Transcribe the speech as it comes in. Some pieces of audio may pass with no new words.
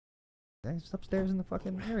It's upstairs in the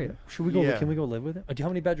fucking area. Should we go? Yeah. Can we go live with it? How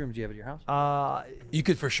many bedrooms do you have at your house? You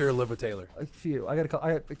could for sure live with Taylor. A few. I got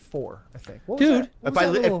like 4, I think. Dude, but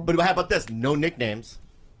how about this? No nicknames.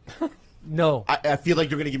 No. I feel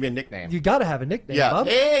like you're gonna give me a nickname. You gotta have a nickname. Yeah. Bub.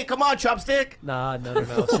 Hey, come on, Chopstick. Nah, no.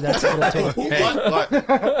 See, that's a little too.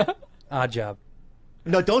 What? Odd Job.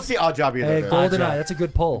 No, don't say Odd Job either. Hey, GoldenEye. That's a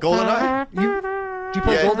good poll. GoldenEye. Do you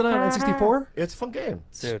play GoldenEye on N64? It's a fun game.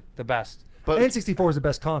 Dude, the best. But N64 is the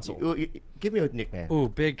best console. Give me a nickname. Ooh,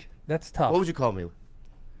 big. That's tough. What would you call me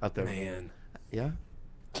out there? Man. Yeah?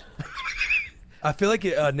 I feel like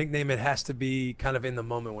a nickname, it has to be kind of in the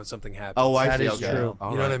moment when something happens. Oh, I see. That is true.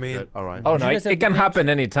 You know what I mean? Good. All right. Oh, no, it can happen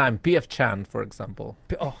anytime. PF Chan, for example.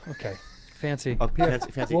 Oh, okay. Fancy. Oh,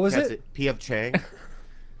 fancy. What was fancy. it? PF Chang.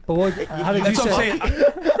 But how did you say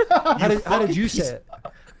it? How did you say it?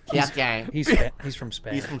 PF Chang. He's from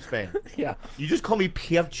Spain. He's from Spain. Yeah. You just call me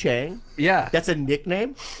PF Chang? Yeah. That's a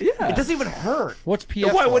nickname? Yeah. It doesn't even hurt. What's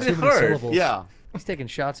PF? Why would it hurt? Syllables. Yeah. He's taking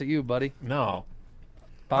shots at you, buddy. No.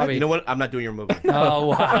 Bobby. You know what? I'm not doing your movie. Oh,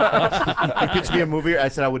 wow. You pitched me a movie. I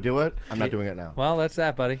said I would do it. I'm not doing it now. Well, that's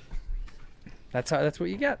that, buddy. That's what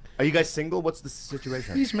you get. Are you guys single? What's the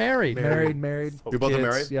situation? He's married. Married. You're both Kids.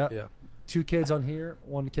 married? Yeah. 2 kids on here,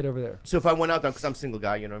 1 kid over there. So if I went out there, because I'm a single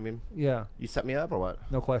guy, you know what I mean? Yeah. You set me up or what?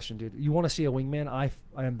 No question, dude. You want to see a wingman? I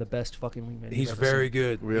am the best fucking wingman. He's you've ever very seen.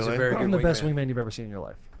 good. Really? He's a very I'm good the best wingman. wingman you've ever seen in your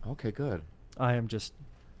life. Okay, good. I am just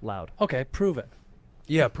loud. Okay, prove it.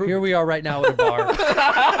 Yeah, prove Here it. we are right now at a bar.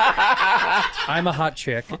 I'm a hot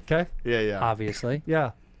chick. Okay? Yeah. Obviously.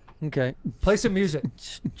 Yeah. Okay. Play some music.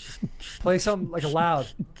 Play some like a loud.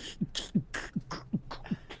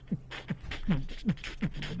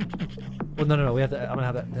 Well, no. We have to. I'm gonna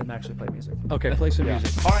have him actually play music. Okay, play some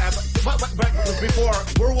music. All right, but before,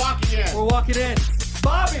 we're walking in. We're walking in.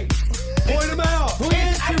 Bobby! Point him out! Who are you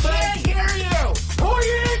into, I can't hear you! Who are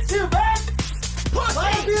you into, man? Pussy!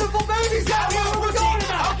 My beautiful babies out here. Where we going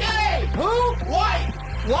tonight? Okay! Who? White!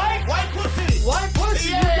 White? White pussy! White pussy.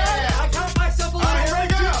 Yeah. You got it. I count myself a little All right,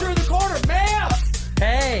 red here we go. teacher in the corner. Ma'am!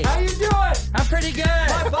 Hey, How you doing? I'm pretty good.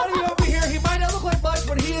 My buddy over here, he might not look like much,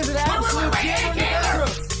 but he is an absolute gamer in the bedroom.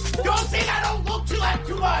 Don't say that I don't look too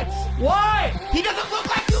much! Why? He doesn't look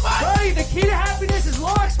like too much! Buddy, the key to happiness is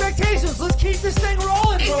low expectations. Let's keep this thing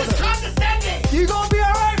rolling, He's brother. just condescending! You gonna be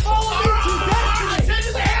alright? Follow me to destiny. Send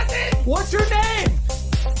you the Hamptons! What's your name?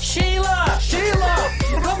 Sheila. Sheila.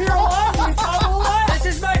 You come here a lot? You come a lot? This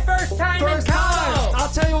is my first time First in time. Cabo.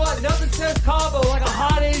 I'll tell you what, nothing says Cabo like a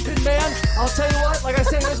hot Asian man. I'll tell you what, like I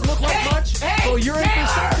said, it doesn't look like much. Hey, So you're in for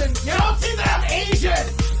something. You don't see that I'm Asian!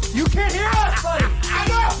 You can't hear us, buddy. I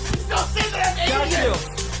know! Don't say that I'm Got Asian! you.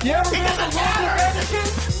 You ever It been to doesn't local matter. Mexican?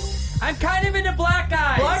 I'm kind of into black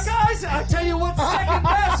guys. Black guys, I tell you what's second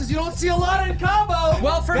best is you don't see a lot in Cabo.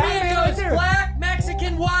 Well, for me, That it man right goes there. black,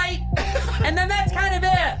 Mexican, white, and then that's kind of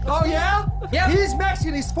it. Oh, yeah? Yep. He's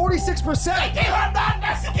Mexican. He's 46%. I'm not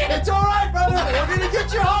Mexican! It's all right, brother. We're going to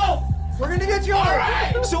get you home. We're going to get you home. All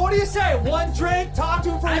right. So what do you say? 1 drink, talk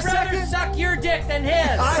to him for a I'd rather second? suck your dick than his.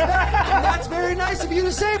 I bet. That's very nice of you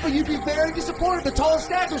to say, but you'd be very disappointed. The tall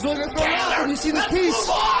statue's really going to throw you off when you see this piece. Move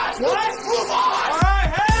on! What? Move on! All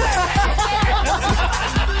right, hey!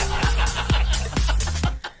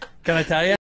 Can I tell you?